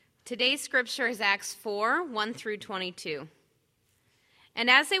Today's scripture is Acts 4, 1 through 22. And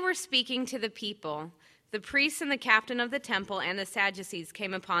as they were speaking to the people, the priests and the captain of the temple and the Sadducees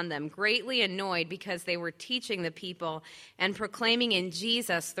came upon them, greatly annoyed because they were teaching the people and proclaiming in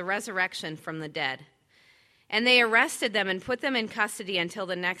Jesus the resurrection from the dead. And they arrested them and put them in custody until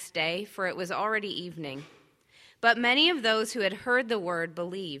the next day, for it was already evening. But many of those who had heard the word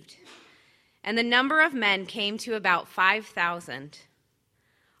believed. And the number of men came to about 5,000.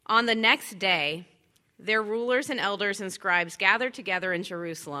 On the next day, their rulers and elders and scribes gathered together in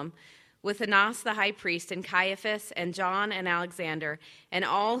Jerusalem with Annas the high priest and Caiaphas and John and Alexander and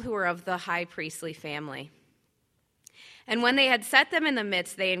all who were of the high priestly family. And when they had set them in the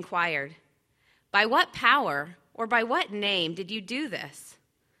midst, they inquired, "By what power or by what name did you do this?"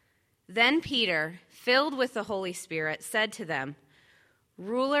 Then Peter, filled with the Holy Spirit, said to them,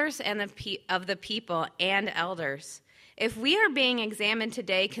 "Rulers of the people and elders, if we are being examined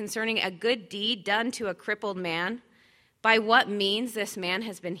today concerning a good deed done to a crippled man, by what means this man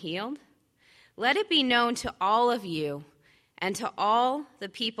has been healed, let it be known to all of you and to all the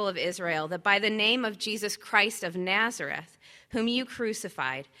people of Israel that by the name of Jesus Christ of Nazareth, whom you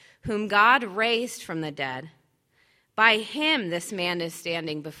crucified, whom God raised from the dead, by him this man is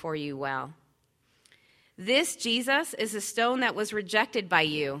standing before you well. This Jesus is a stone that was rejected by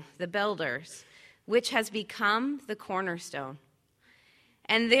you, the builders, which has become the cornerstone.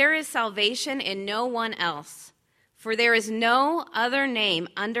 And there is salvation in no one else, for there is no other name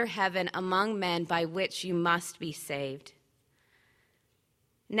under heaven among men by which you must be saved."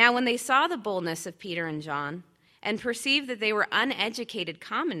 Now when they saw the boldness of Peter and John, and perceived that they were uneducated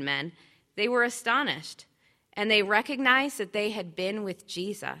common men, they were astonished, and they recognized that they had been with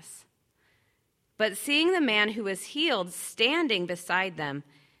Jesus. But seeing the man who was healed standing beside them,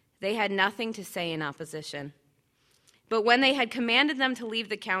 they had nothing to say in opposition. But when they had commanded them to leave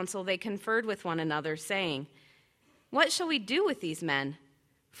the council, they conferred with one another, saying, "What shall we do with these men?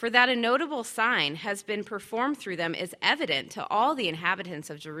 For that a notable sign has been performed through them is evident to all the inhabitants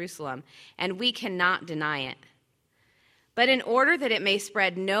of Jerusalem, and we cannot deny it. But in order that it may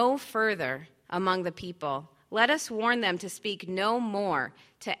spread no further among the people, let us warn them to speak no more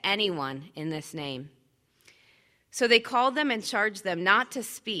to anyone in this name." So they called them and charged them not to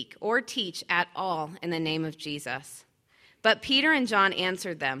speak or teach at all in the name of Jesus. But Peter and John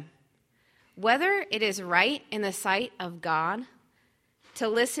answered them, "Whether it is right in the sight of God to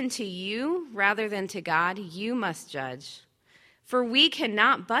listen to you rather than to God, you must judge. For we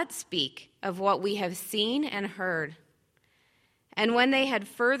cannot but speak of what we have seen and heard." And when they had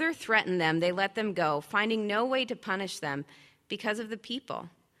further threatened them, they let them go, finding no way to punish them because of the people.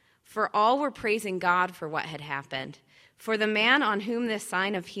 For all were praising God for what had happened. For the man on whom this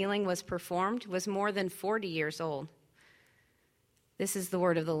sign of healing was performed was more than 40 years old. This is the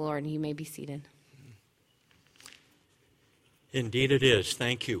word of the Lord. You may be seated. Indeed it is.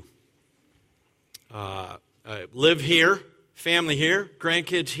 Thank you. I live here, family here,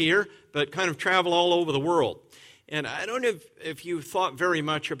 grandkids here, but kind of travel all over the world. And I don't know if you thought very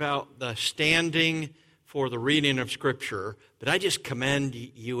much about the standing for the reading of Scripture, but I just commend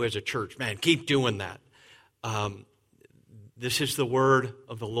you as a church. Man, keep doing that. This is the word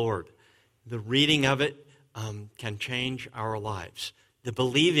of the Lord. The reading of it can change our lives. The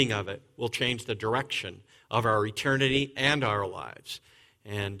believing of it will change the direction of our eternity and our lives.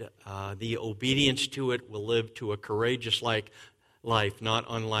 And the obedience to it will live to a courageous life, not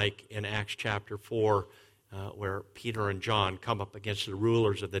unlike in Acts chapter 4, where Peter and John come up against the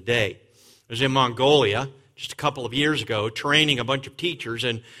rulers of the day. I was in Mongolia just a couple of years ago training a bunch of teachers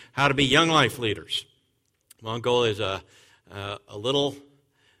in how to be young life leaders. Mongolia is a little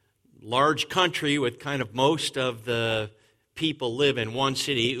large country with kind of most of the people live in one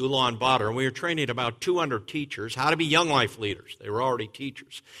city, Ulaanbaatar, and we were training about 200 teachers how to be young life leaders. They were already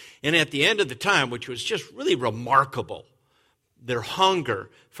teachers. And at the end of the time, which was just really remarkable, their hunger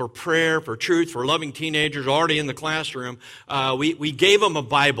for prayer, for truth, for loving teenagers already in the classroom, we gave them a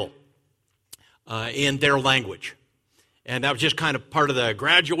Bible in their language. And that was just kind of part of the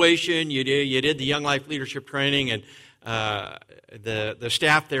graduation. You did the Young Life Leadership Training, and the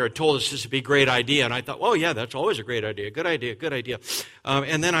staff there had told us this would be a great idea. And I thought, well, yeah, that's always a great idea. Good idea, good idea.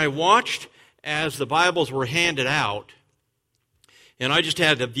 And then I watched as the Bibles were handed out, and I just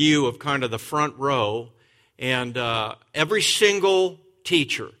had the view of kind of the front row, and every single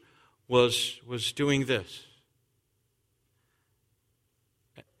teacher was doing this.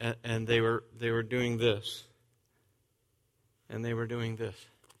 And they were doing this. And they were doing this.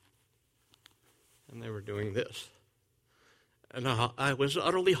 And they were doing this. And I was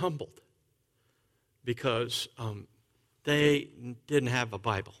utterly humbled because they didn't have a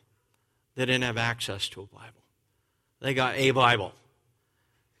Bible. They didn't have access to a Bible. They got a Bible.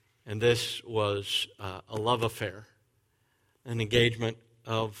 And this was a love affair, an engagement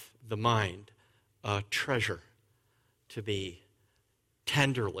of the mind, a treasure to be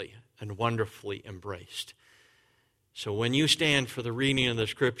tenderly and wonderfully embraced. So when you stand for the reading of the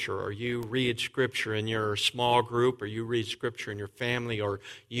Scripture, or you read Scripture in your small group, or you read Scripture in your family, or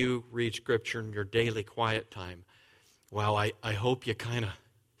you read Scripture in your daily quiet time, well, I hope you kind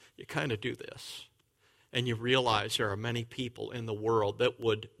of do this. And you realize there are many people in the world that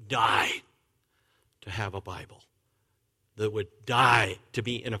would die to have a Bible, that would die to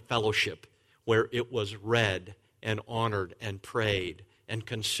be in a fellowship where it was read and honored and prayed and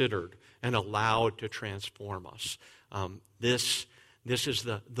considered and allowed to transform us. This is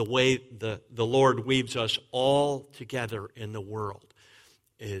the way the Lord weaves us all together in the world.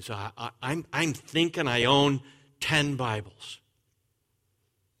 I'm thinking I own 10 Bibles,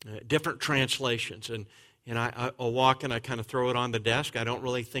 different translations, and I'll walk and I kind of throw it on the desk. I don't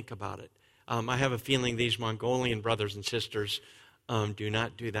really think about it. I have a feeling these Mongolian brothers and sisters do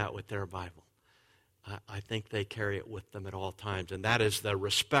not do that with their Bible. I think they carry it with them at all times, and that is the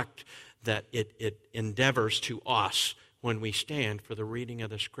respect that it endeavors to us when we stand for the reading of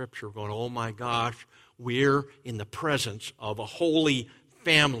the Scripture, going, oh my gosh, we're in the presence of a holy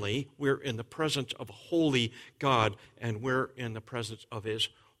family, we're in the presence of a holy God, and we're in the presence of His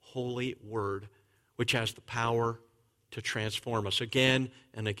holy Word, which has the power to transform us again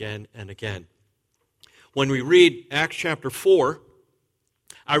and again and again. When we read Acts chapter 4,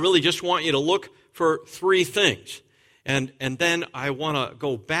 I really just want you to look for three things. And then I want to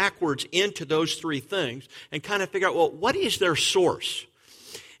go backwards into those three things and kind of figure out, well, what is their source?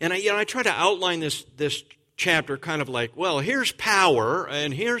 And I try to outline this chapter kind of like, well, here's power,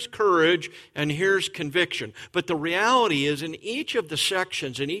 and here's courage, and here's conviction. But the reality is, in each of the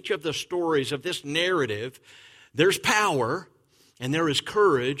sections, in each of the stories of this narrative, there's power, and there is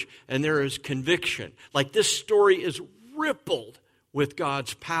courage, and there is conviction. Like this story is rippled with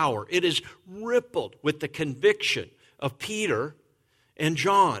God's power. It is rippled with the conviction of Peter and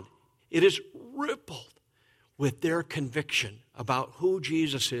John. It is rippled with their conviction about who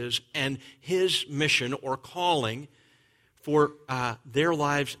Jesus is and His mission or calling for their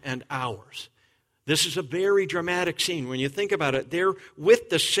lives and ours. This is a very dramatic scene. When you think about it, they're with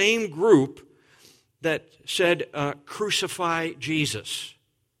the same group that said, crucify Jesus.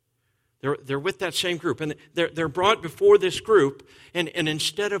 They're with that same group, and they're brought before this group, and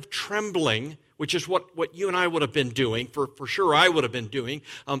instead of trembling, which is what you and I would have been doing, for sure I would have been doing,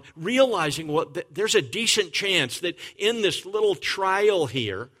 realizing there's a decent chance that in this little trial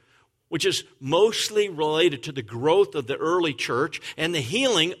here, which is mostly related to the growth of the early church and the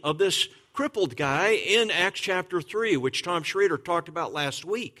healing of this crippled guy in Acts chapter 3, which Tom Schrader talked about last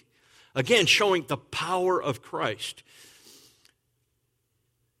week, again showing the power of Christ,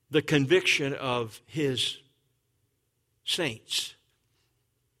 the conviction of His saints.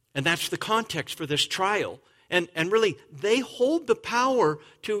 And that's the context for this trial. And really, they hold the power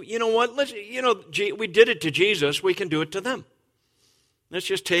to, you know what, we did it to Jesus, we can do it to them. Let's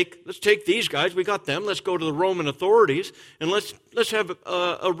take these guys, we got them, let's go to the Roman authorities, and let's have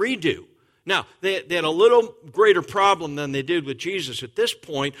a redo. Now, they had a little greater problem than they did with Jesus. At this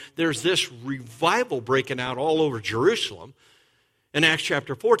point, there's this revival breaking out all over Jerusalem. In Acts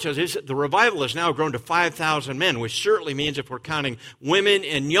chapter 4, it says the revival has now grown to 5,000 men, which certainly means if we're counting women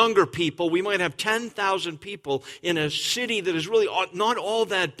and younger people, we might have 10,000 people in a city that is really not all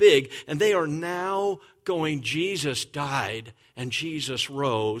that big, and they are now going, Jesus died and Jesus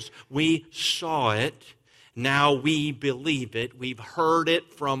rose. We saw it. Now we believe it. We've heard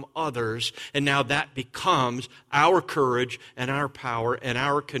it from others. And now that becomes our courage and our power and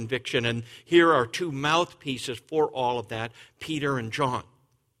our conviction. And here are two mouthpieces for all of that, Peter and John.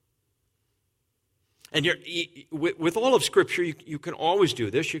 And with all of Scripture, you can always do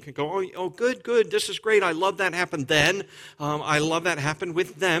this. You can go, oh, good, this is great. I love that happened then. I love that happened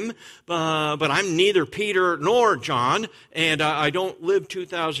with them. But I'm neither Peter nor John, and I don't live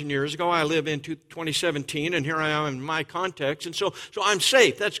 2,000 years ago. I live in 2017, and here I am in my context. And so I'm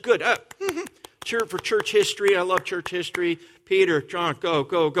safe. That's good. For church history, I love church history. Peter, John,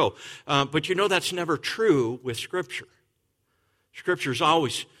 go. But that's never true with Scripture. Scripture is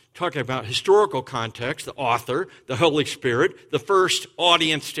always talking about historical context, the author, the Holy Spirit, the first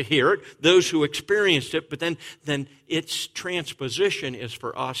audience to hear it, those who experienced it, but then its transposition is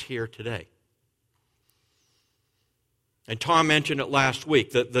for us here today. And Tom mentioned it last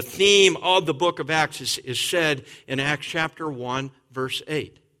week. The theme of the book of Acts is said in Acts chapter 1, verse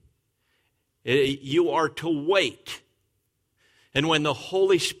 8. You are to wait. And when the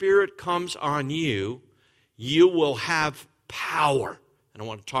Holy Spirit comes on you, you will have power, and I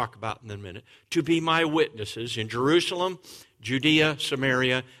want to talk about in a minute, to be my witnesses in Jerusalem, Judea,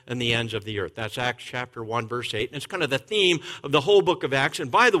 Samaria, and the ends of the earth. That's Acts chapter 1, verse 8. And it's kind of the theme of the whole book of Acts. And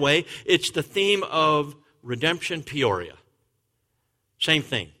by the way, it's the theme of Redemption Peoria. Same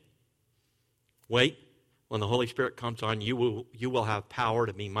thing. Wait, when the Holy Spirit comes on, you will have power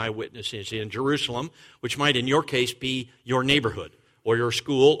to be my witnesses in Jerusalem, which might in your case be your neighborhood or your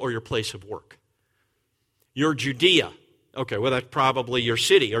school or your place of work. Your Judea, okay, well that's probably your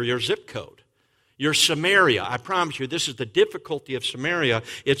city or your zip code. Your Samaria, I promise you, this is the difficulty of Samaria.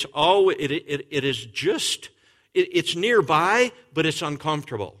 It's nearby, but it's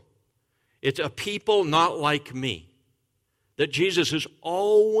uncomfortable. It's a people not like me. That Jesus is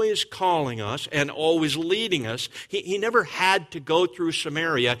always calling us and always leading us. He never had to go through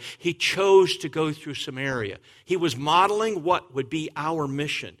Samaria. He chose to go through Samaria. He was modeling what would be our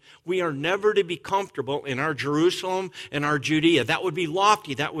mission. We are never to be comfortable in our Jerusalem and our Judea. That would be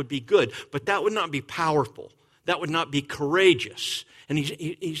lofty. That would be good. But that would not be powerful. That would not be courageous. And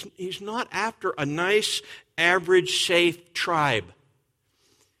he's not after a nice, average, safe tribe.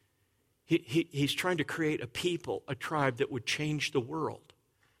 He's trying to create a people, a tribe that would change the world.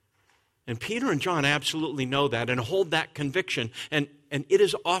 And Peter and John absolutely know that and hold that conviction. And it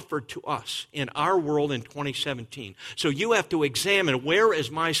is offered to us in our world in 2017. So you have to examine, where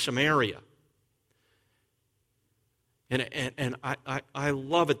is my Samaria? And I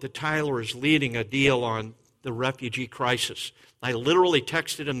love it that Tyler is leading a deal on the refugee crisis. I literally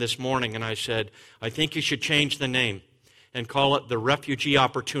texted him this morning and I said, I think you should change the name and call it the Refugee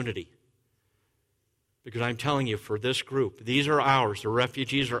Opportunity. Because I'm telling you, for this group, these are ours. The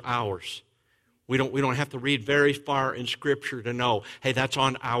refugees are ours. We don't have to read very far in Scripture to know, hey, that's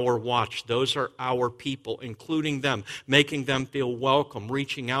on our watch. Those are our people, including them, making them feel welcome,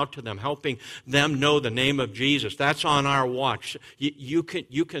 reaching out to them, helping them know the name of Jesus. That's on our watch. You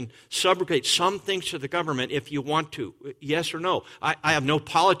can subrogate some things to the government if you want to, yes or no. I have no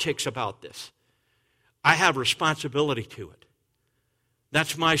politics about this. I have responsibility to it.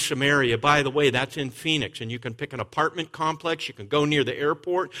 That's my Samaria. By the way, that's in Phoenix. And you can pick an apartment complex. You can go near the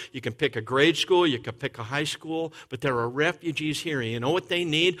airport. You can pick a grade school. You can pick a high school. But there are refugees here. And you know what they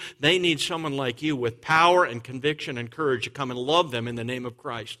need? They need someone like you with power and conviction and courage to come and love them in the name of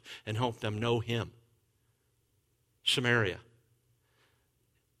Christ and help them know Him. Samaria.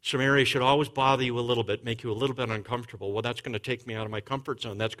 Samaria should always bother you a little bit, make you a little bit uncomfortable. Well, that's going to take me out of my comfort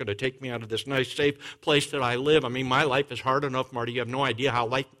zone. That's going to take me out of this nice, safe place that I live. I mean, my life is hard enough, Marty. You have no idea how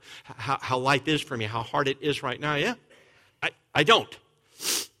life is for me, how hard it is right now. Yeah, I don't.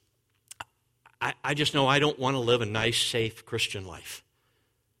 I just know I don't want to live a nice, safe Christian life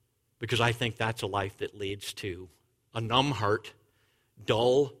because I think that's a life that leads to a numb heart,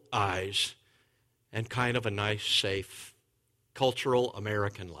 dull eyes, and kind of a nice, safe cultural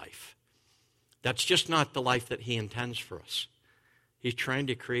American life. That's just not the life that He intends for us. He's trying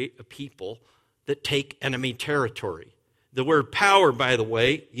to create a people that take enemy territory. The word power, by the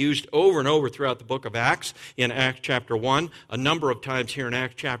way, used over and over throughout the book of Acts, in Acts chapter 1, a number of times here in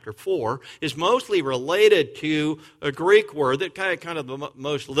Acts chapter 4, is mostly related to a Greek word that kind of the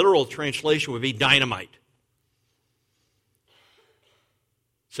most literal translation would be dynamite.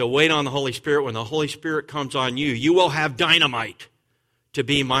 So wait on the Holy Spirit. When the Holy Spirit comes on you, you will have dynamite to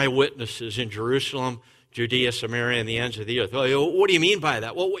be my witnesses in Jerusalem, Judea, Samaria, and the ends of the earth. What do you mean by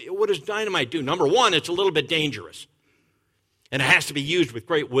that? Well, what does dynamite do? Number one, it's a little bit dangerous. And it has to be used with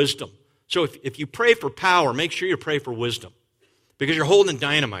great wisdom. So if you pray for power, make sure you pray for wisdom. Because you're holding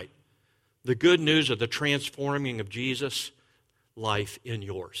dynamite. The good news of the transforming of Jesus' life in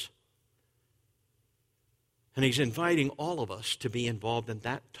yours. And He's inviting all of us to be involved in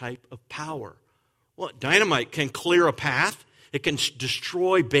that type of power. Well, dynamite can clear a path. It can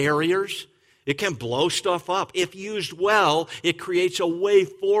destroy barriers. It can blow stuff up. If used well, it creates a way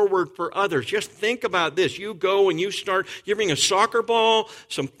forward for others. Just think about this. You go and you bring a soccer ball,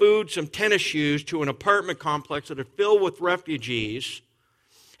 some food, some tennis shoes to an apartment complex that are filled with refugees,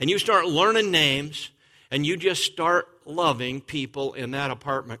 and you start learning names, and you just start loving people in that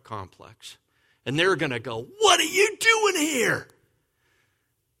apartment complex. And they're going to go, what are you doing here?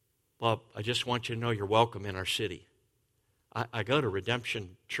 Well, I just want you to know you're welcome in our city. I go to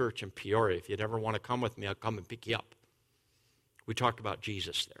Redemption Church in Peoria. If you'd ever want to come with me, I'll come and pick you up. We talked about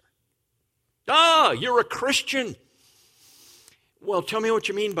Jesus there. You're a Christian. Well, tell me what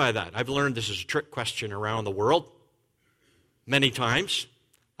you mean by that. I've learned this is a trick question around the world many times.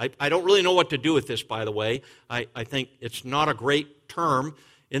 I don't really know what to do with this, by the way. I think it's not a great term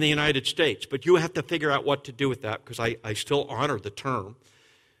in the United States. But you have to figure out what to do with that, because I still honor the term.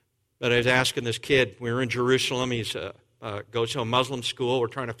 But I was asking this kid, we were in Jerusalem, he goes to a Muslim school, we're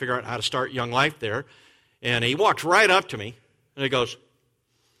trying to figure out how to start young life there, and he walks right up to me, and he goes,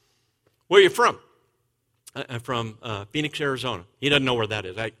 "Where are you from?" I'm from Phoenix, Arizona. He doesn't know where that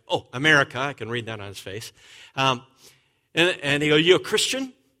is. America, I can read that on his face. And he goes, "You a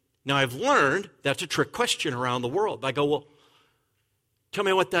Christian?" Now, I've learned that's a trick question around the world. I go, "Well, tell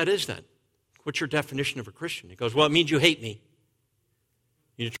me what that is then. What's your definition of a Christian?" He goes, "Well, it means you hate me.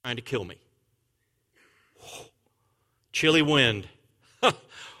 You're trying to kill me." Chilly wind.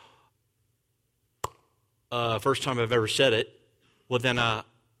 First time I've ever said it. Well, then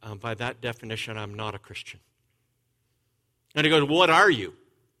by that definition, I'm not a Christian. And he goes, "What are you?"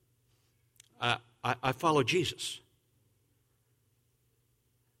 I follow Jesus.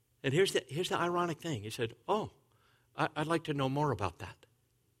 And here's the ironic thing. He said, "Oh, I'd like to know more about that."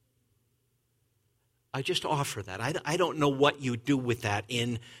 I just offer that. I don't know what you do with that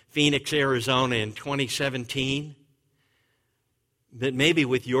in Phoenix, Arizona in 2017. But maybe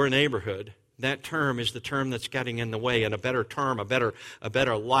with your neighborhood, that term is the term that's getting in the way. And a better term, a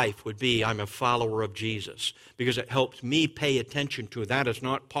better life would be, I'm a follower of Jesus. Because it helps me pay attention to that. Is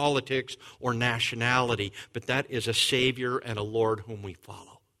not politics or nationality, but that is a Savior and a Lord whom we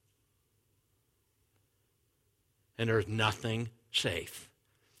follow. And there's nothing safe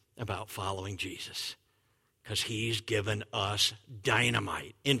about following Jesus, because He's given us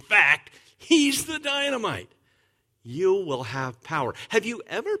dynamite. In fact, He's the dynamite. You will have power. Have you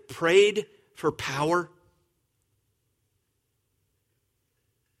ever prayed for power?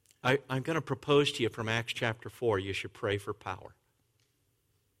 I'm going to propose to you from Acts chapter 4, you should pray for power.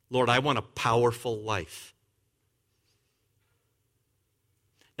 Lord, I want a powerful life.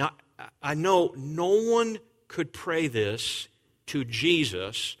 Now, I know no one could pray this to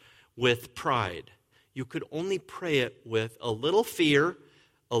Jesus with pride. You could only pray it with a little fear,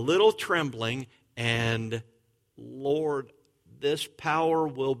 a little trembling, and, "Lord, this power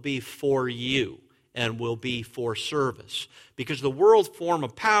will be for you and will be for service." Because the world's form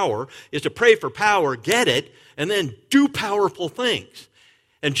of power is to pray for power, get it, and then do powerful things.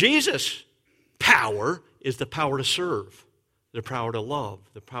 And Jesus' power is the power to serve, the power to love,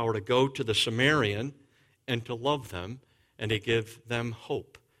 the power to go to the Samaritan and to love them and to give them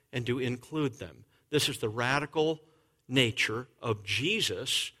hope and to include them. This is the radical nature of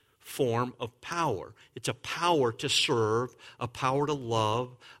Jesus' form of power. It's a power to serve, a power to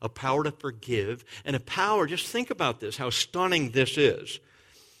love, a power to forgive, and a power, just think about this, how stunning this is.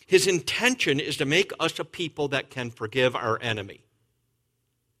 His intention is to make us a people that can forgive our enemy.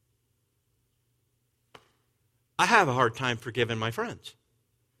 I have a hard time forgiving my friends.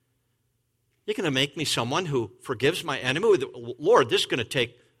 You're going to make me someone who forgives my enemy? Lord, this is going to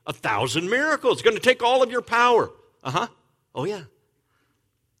take 1,000 miracles. It's going to take all of your power. Oh, yeah.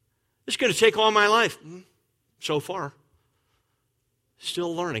 It's going to take all my life. So far.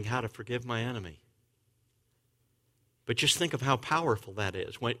 Still learning how to forgive my enemy. But just think of how powerful that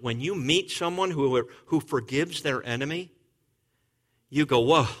is. When you meet someone who forgives their enemy, you go,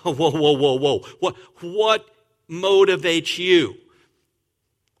 whoa, whoa, whoa, whoa, whoa. What motivates you?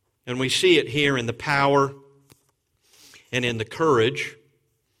 And we see it here in the power and in the courage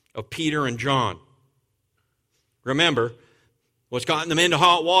of Peter and John. Remember, what's gotten them into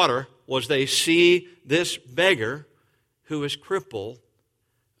hot water was they see this beggar who is crippled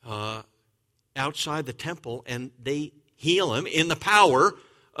outside the temple, and they heal him in the power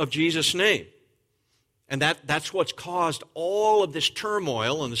of Jesus' name. And that's what's caused all of this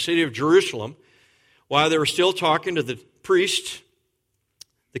turmoil in the city of Jerusalem. While they were still talking to the priest,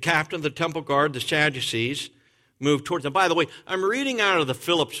 the captain of the temple guard, the Sadducees, moved towards them. By the way, I'm reading out of the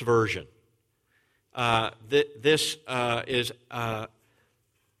Phillips version. This is kind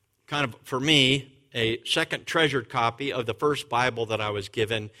of, for me, a second treasured copy of the first Bible that I was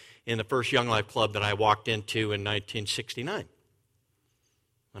given in the first Young Life Club that I walked into in 1969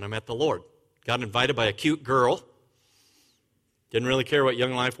 when I met the Lord. Got invited by a cute girl. Didn't really care what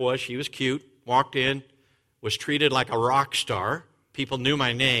Young Life was. She was cute. Walked in, was treated like a rock star. People knew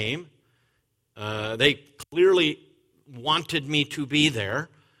my name. They clearly wanted me to be there.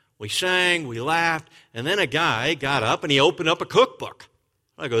 We sang, we laughed, and then a guy got up and he opened up a cookbook.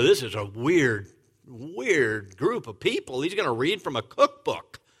 I go, this is a weird group of people. He's going to read from a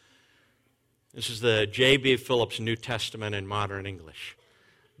cookbook. This is the J.B. Phillips New Testament in Modern English,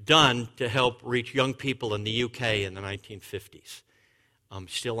 done to help reach young people in the UK in the 1950s.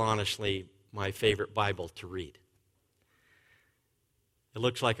 Still, honestly, my favorite Bible to read. It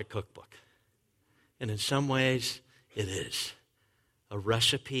looks like a cookbook. And in some ways, it is. a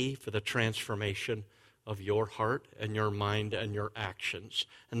recipe for the transformation of your heart and your mind and your actions,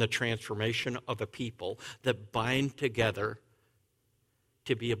 and the transformation of a people that bind together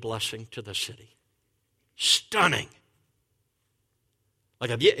to be a blessing to the city. Stunning. Like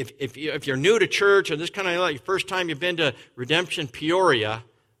if you're new to church and this kind of like your first time you've been to Redemption Peoria,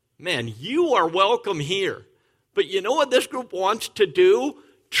 man, you are welcome here. But you know what this group wants to do?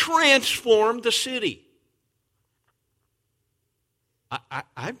 Transform the city.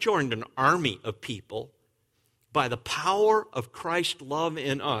 I've joined an army of people by the power of Christ's love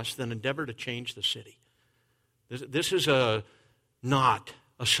in us that endeavor to change the city. This is not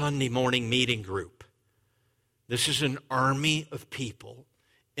a Sunday morning meeting group. This is an army of people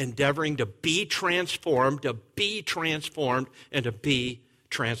endeavoring to be transformed, and to be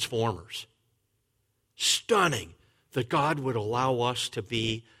transformers. Stunning that God would allow us to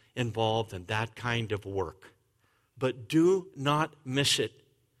be involved in that kind of work. But do not miss it.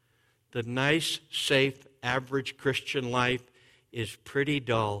 The nice, safe, average Christian life is pretty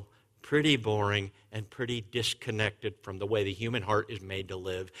dull, pretty boring, and pretty disconnected from the way the human heart is made to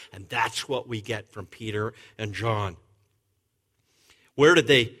live. And that's what we get from Peter and John. Where did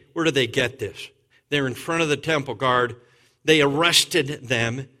they get this? They're in front of the temple guard. They arrested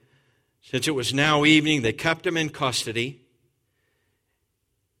them. Since it was now evening, they kept them in custody.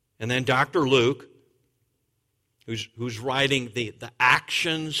 And then Dr. Luke, who's writing the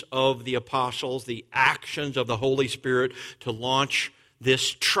actions of the apostles, the actions of the Holy Spirit to launch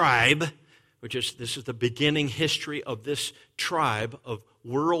this tribe, this is the beginning history of this tribe of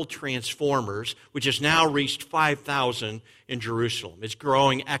world transformers, which has now reached 5,000 in Jerusalem. It's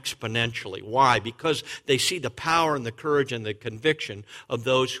growing exponentially. Why? Because they see the power and the courage and the conviction of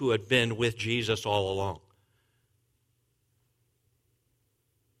those who had been with Jesus all along.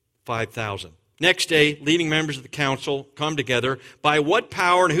 5,000. Next day, leading members of the council come together. By what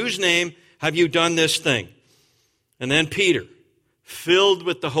power and whose name have you done this thing? And then Peter, filled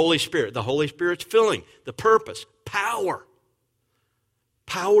with the Holy Spirit. The Holy Spirit's filling. The purpose. Power.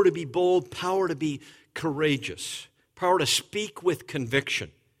 Power to be bold. Power to be courageous. Power to speak with conviction.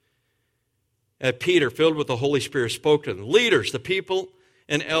 Peter, filled with the Holy Spirit, spoke to them. Leaders, the people,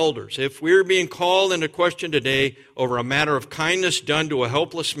 and elders. If we're being called into question today over a matter of kindness done to a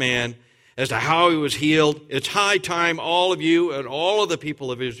helpless man, as to how he was healed, it's high time all of you and all of the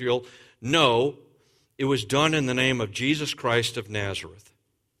people of Israel know it was done in the name of Jesus Christ of Nazareth.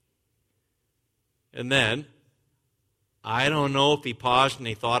 And then, I don't know if he paused and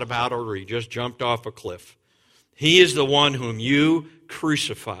he thought about it or he just jumped off a cliff. He is the one whom you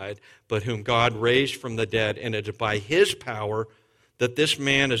crucified, but whom God raised from the dead, and it is by his power that this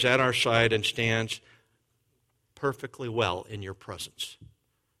man is at our side and stands perfectly well in your presence.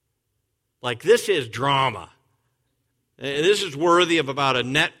 Like, this is drama. This is worthy of about a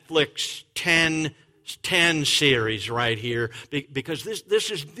Netflix 10 series right here, because this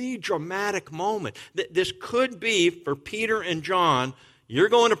is the dramatic moment. This could be, for Peter and John, you're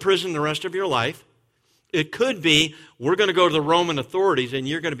going to prison the rest of your life. It could be, we're going to go to the Roman authorities and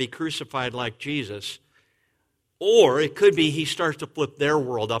you're going to be crucified like Jesus. Or it could be he starts to flip their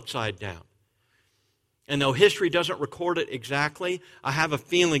world upside down. And though history doesn't record it exactly, I have a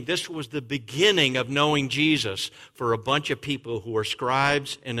feeling this was the beginning of knowing Jesus for a bunch of people who were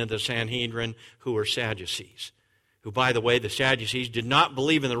scribes and in the Sanhedrin who were Sadducees. Who, by the way, the Sadducees did not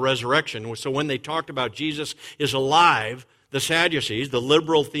believe in the resurrection. So when they talked about Jesus is alive, the Sadducees, the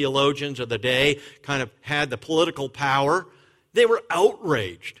liberal theologians of the day, kind of had the political power. They were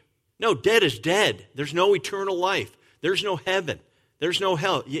outraged. No, dead is dead. There's no eternal life. There's no heaven. There's no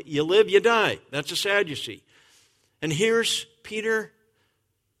hell. You live, you die. That's a Sadducee. And here's Peter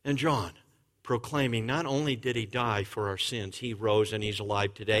and John proclaiming not only did he die for our sins, he rose and he's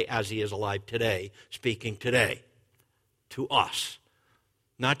alive today as he is alive today, speaking today to us.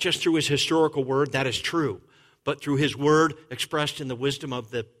 Not just through his historical word, that is true, but through his word expressed in the wisdom of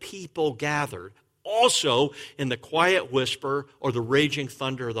the people gathered, also in the quiet whisper or the raging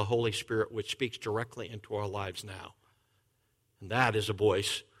thunder of the Holy Spirit, which speaks directly into our lives now. And that is a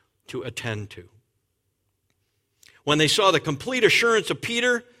voice to attend to. When they saw the complete assurance of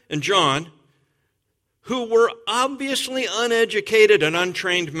Peter and John, who were obviously uneducated and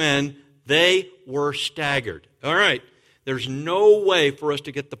untrained men, they were staggered. All right, there's no way for us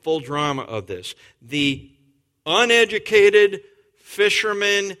to get the full drama of this. The uneducated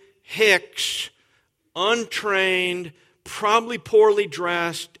fishermen, hicks, untrained, probably poorly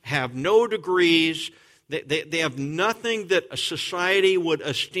dressed, have no degrees. They have nothing that a society would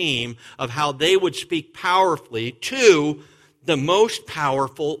esteem of how they would speak powerfully to the most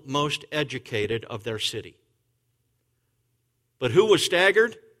powerful, most educated of their city. But who was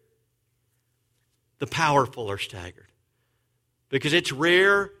staggered? The powerful are staggered. Because it's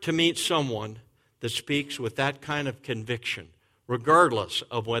rare to meet someone that speaks with that kind of conviction, regardless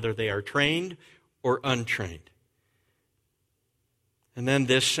of whether they are trained or untrained. And then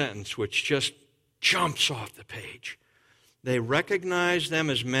this sentence, which just jumps off the page. They recognized them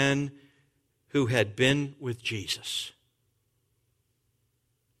as men who had been with Jesus.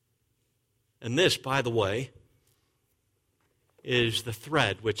 And this, by the way, is the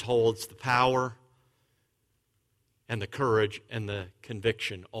thread which holds the power and the courage and the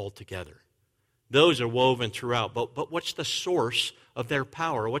conviction all together. Those are woven throughout. But what's the source of their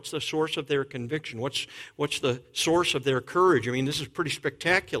power? What's the source of their conviction? What's the source of their courage? I mean, this is pretty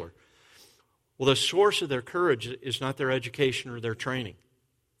spectacular. Well, the source of their courage is not their education or their training.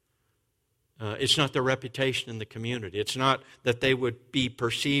 It's not their reputation in the community. It's not that they would be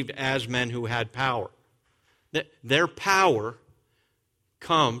perceived as men who had power. Their power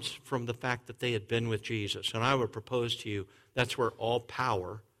comes from the fact that they had been with Jesus. And I would propose to you that's where all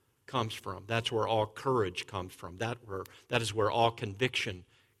power comes from. That's where all courage comes from. That is where all conviction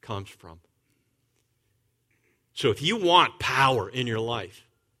comes from. So if you want power in your life,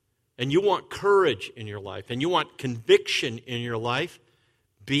 and you want courage in your life, and you want conviction in your life,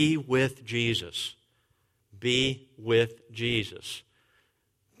 be with Jesus. Be with Jesus.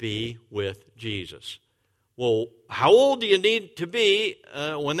 Be with Jesus. Well, how old do you need to be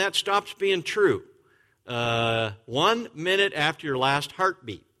when that stops being true? 1 minute after your last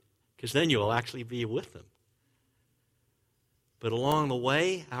heartbeat, because then you will actually be with Him. But along the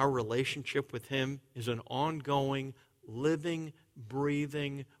way, our relationship with Him is an ongoing, living,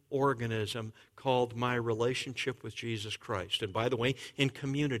 breathing organism called my relationship with Jesus Christ. And by the way, in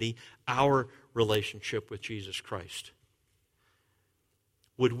community, our relationship with Jesus Christ.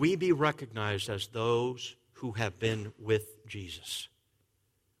 Would we be recognized as those who have been with Jesus?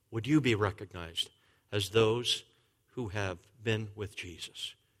 Would you be recognized as those who have been with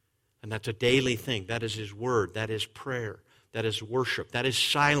Jesus? And that's a daily thing. That is His Word. That is prayer. That is worship. That is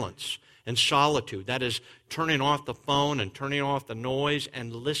silence and solitude. That is turning off the phone and turning off the noise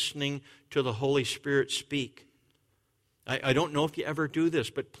and listening to the Holy Spirit speak. I don't know if you ever do this,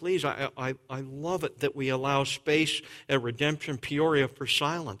 but please, I love it that we allow space at Redemption Peoria for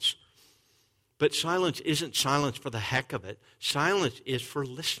silence. But silence isn't silence for the heck of it. Silence is for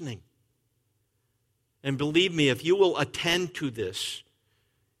listening. And believe me, if you will attend to this,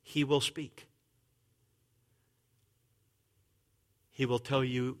 He will speak. He will tell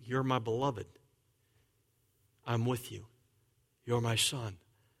you, you're my beloved. I'm with you. You're my son.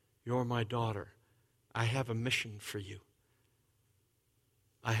 You're my daughter. I have a mission for you.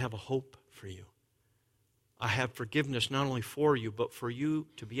 I have a hope for you. I have forgiveness not only for you, but for you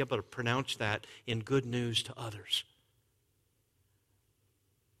to be able to pronounce that in good news to others.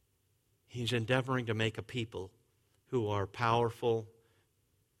 He's endeavoring to make a people who are powerful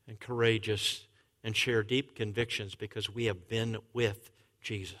and courageous and share deep convictions because we have been with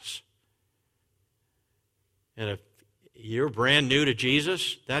Jesus. And if you're brand new to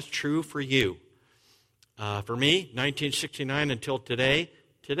Jesus, that's true for you. For me, 1969 until today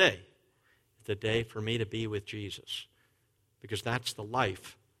is the day for me to be with Jesus. Because that's the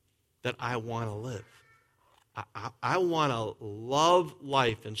life that I want to live. I want to love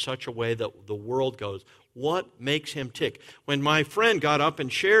life in such a way that the world goes, what makes him tick? When my friend got up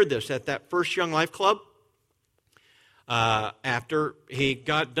and shared this at that first Young Life Club, after he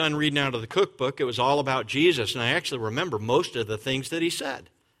got done reading out of the cookbook, it was all about Jesus, and I actually remember most of the things that he said.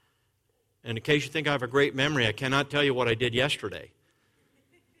 And in case you think I have a great memory, I cannot tell you what I did yesterday.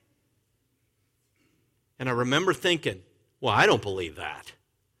 And I remember thinking, well, I don't believe that.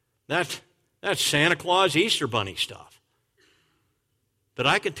 That's Santa Claus, Easter Bunny stuff. But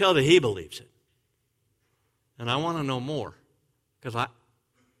I can tell that he believes it. And I want to know more. Because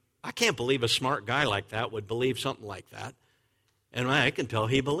I can't believe a smart guy like that would believe something like that. And I can tell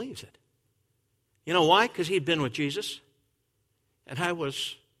he believes it. You know why? Because he'd been with Jesus. And I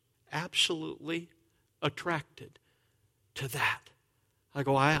was absolutely attracted to that. I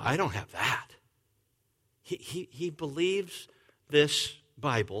go, I don't have that. He believes this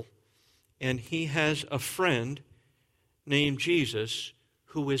Bible, and he has a friend named Jesus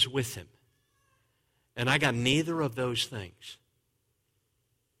who is with him. And I got neither of those things.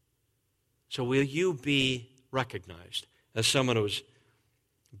 So will you be recognized as someone who's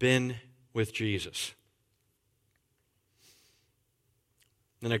been with Jesus?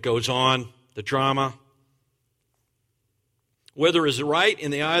 Then it goes on, the drama. Whether it is right in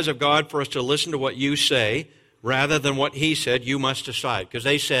the eyes of God for us to listen to what you say rather than what he said, you must decide. Because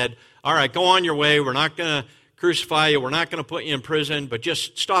they said, all right, go on your way. We're not going to crucify you. We're not going to put you in prison, but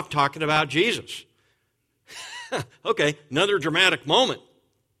just stop talking about Jesus. Okay, another dramatic moment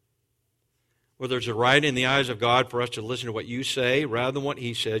where there's a right in the eyes of God for us to listen to what you say rather than what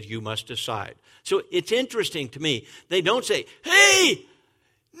he says. You must decide. So it's interesting to me. They don't say, hey,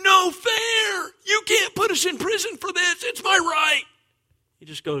 no fair. You can't put us in prison for this. It's my right. He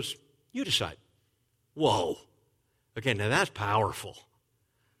just goes, you decide. Whoa. Okay, now that's powerful.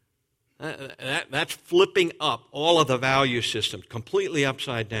 That's flipping up all of the value systems, completely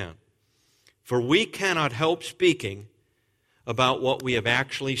upside down. For we cannot help speaking about what we have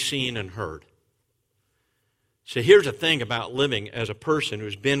actually seen and heard. So here's the thing about living as a person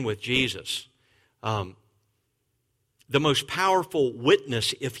who's been with Jesus. The most powerful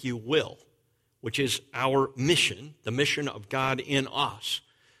witness, if you will, which is our mission, the mission of God in us.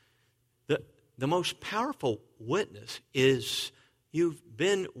 The most powerful witness is you've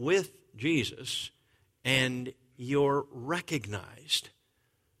been with Jesus and you're recognized,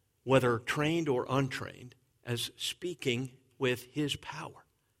 whether trained or untrained, as speaking with his power.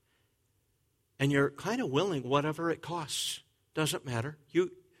 And you're kind of willing, whatever it costs. Doesn't matter.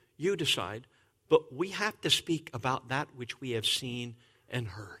 You decide. But we have to speak about that which we have seen and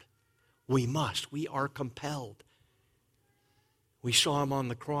heard. We must. We are compelled. We saw him on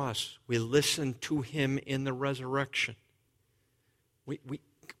the cross. We listened to him in the resurrection.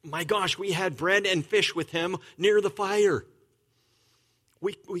 My gosh, we had bread and fish with him near the fire.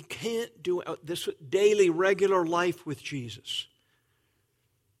 We can't do this daily, regular life with Jesus.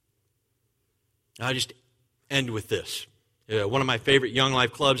 I'll just end with this. One of my favorite Young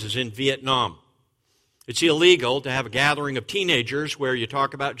Life clubs is in Vietnam. It's illegal to have a gathering of teenagers where you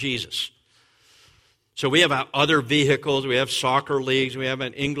talk about Jesus. So we have other vehicles. We have soccer leagues. We have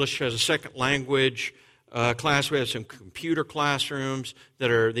an English as a second language class. We have some computer classrooms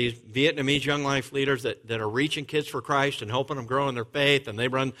that are these Vietnamese Young Life leaders that are reaching kids for Christ and helping them grow in their faith. And they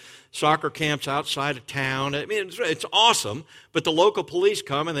run soccer camps outside of town. I mean, it's awesome. But the local police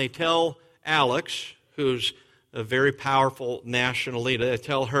come and they tell Alex, who's a very powerful national leader, they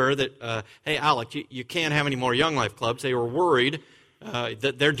tell her that, hey, Alex, you can't have any more Young Life clubs. They were worried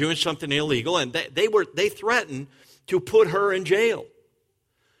that they're doing something illegal, and they threatened to put her in jail.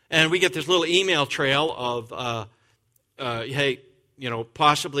 And we get this little email trail of, hey,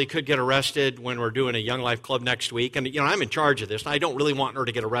 possibly could get arrested when we're doing a Young Life club next week. And, I'm in charge of this. I don't really want her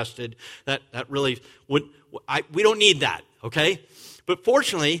to get arrested. That really we don't need that, okay? But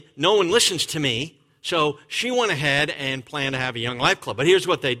fortunately, no one listens to me. So she went ahead and planned to have a Young Life club. But here's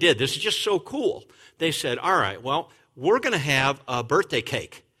what they did. This is just so cool. They said, all right, well, we're going to have a birthday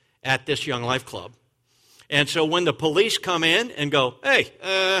cake at this Young Life club. And so when the police come in and go, hey,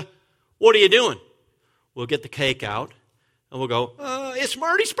 what are you doing? We'll get the cake out and we'll go, it's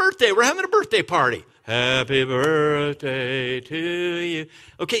Marty's birthday. We're having a birthday party. Happy birthday to you.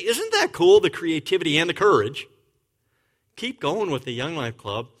 Okay, isn't that cool, the creativity and the courage? Keep going with the Young Life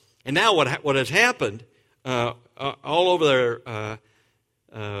Club. And now what has happened all over there,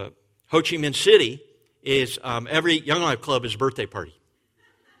 Ho Chi Minh City, is every Young Life Club is a birthday party.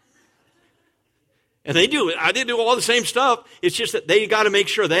 And they do all the same stuff. It's just that they got to make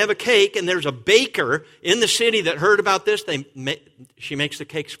sure they have a cake, and there's a baker in the city that heard about this. She makes the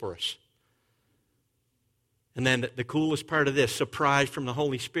cakes for us. And then the coolest part of this, surprise from the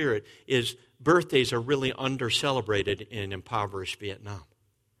Holy Spirit, is birthdays are really under-celebrated in impoverished Vietnam.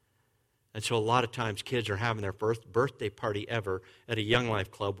 And so a lot of times kids are having their first birthday party ever at a Young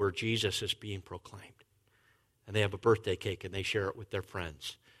Life Club where Jesus is being proclaimed. And they have a birthday cake and they share it with their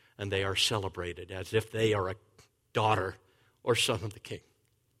friends. And they are celebrated as if they are a daughter or son of the King.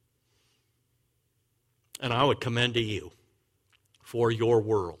 And I would commend to you, for your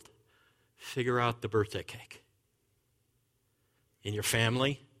world, figure out the birthday cake. In your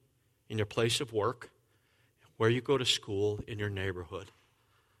family, in your place of work, where you go to school, in your neighborhood.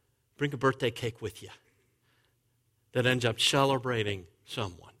 Bring a birthday cake with you that ends up celebrating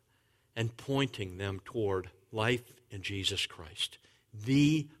someone and pointing them toward life in Jesus Christ.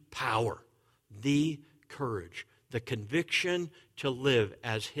 The power, the courage, the conviction to live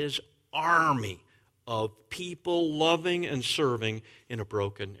as his army of people loving and serving in a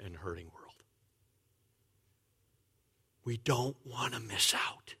broken and hurting world. We don't want to miss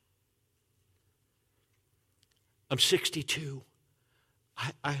out. I'm 62.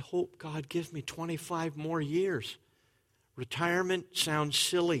 I hope God gives me 25 more years. Retirement sounds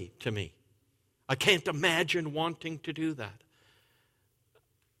silly to me. I can't imagine wanting to do that.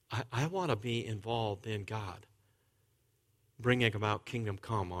 I want to be involved in God, bringing about kingdom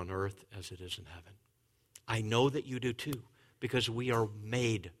come on earth as it is in heaven. I know that you do too, because we are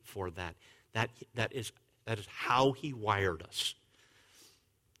made for that. That is That is how he wired us.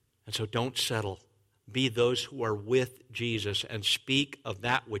 And so don't settle. Be those who are with Jesus and speak of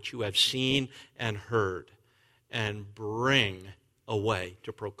that which you have seen and heard, and bring a way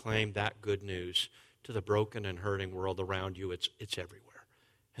to proclaim that good news to the broken and hurting world around you. It's everywhere,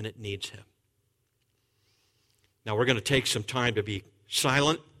 and it needs him. Now we're going to take some time to be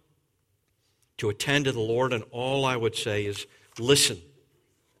silent, to attend to the Lord, and all I would say is listen.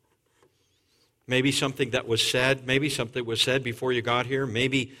 Maybe something that was said, maybe something was said before you got here,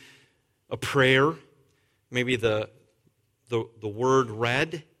 maybe a prayer, maybe the word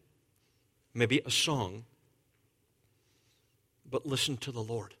read, maybe a song. But listen to the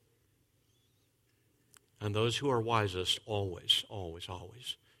Lord. And those who are wisest always, always,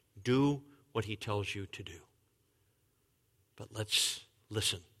 always do what he tells you to do. But let's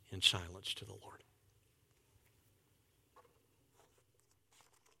listen in silence to the Lord.